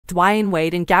Dwayne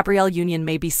Wade and Gabrielle Union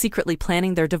may be secretly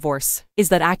planning their divorce. Is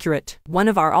that accurate? One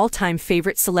of our all-time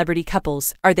favorite celebrity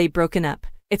couples, are they broken up?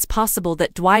 It's possible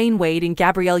that Dwayne Wade and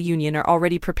Gabrielle Union are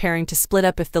already preparing to split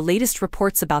up if the latest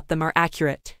reports about them are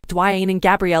accurate. Dwayne and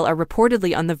Gabrielle are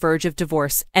reportedly on the verge of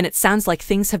divorce, and it sounds like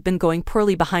things have been going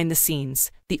poorly behind the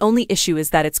scenes. The only issue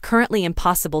is that it's currently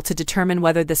impossible to determine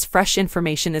whether this fresh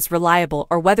information is reliable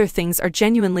or whether things are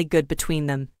genuinely good between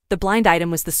them. The blind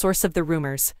item was the source of the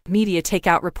rumors. Media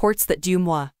Takeout reports that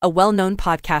Dumois, a well-known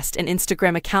podcast and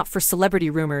Instagram account for celebrity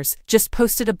rumors, just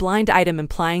posted a blind item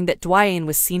implying that Dwayne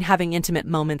was seen having intimate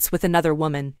moments with another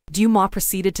woman. Dumois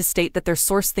proceeded to state that their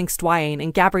source thinks Dwayne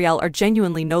and Gabrielle are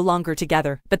genuinely no longer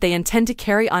together, but they intend to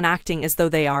carry on acting as though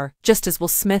they are, just as Will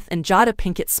Smith and Jada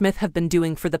Pinkett Smith have been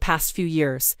doing for the past few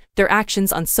years. Their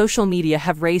actions on social media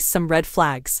have raised some red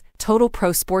flags. Total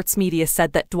Pro Sports Media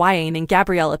said that Dwayne and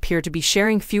Gabrielle appear to be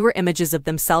sharing fewer images of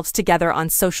themselves together on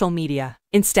social media.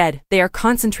 Instead, they are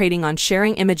concentrating on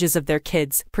sharing images of their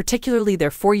kids, particularly their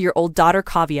 4-year-old daughter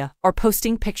Kavya, or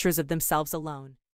posting pictures of themselves alone.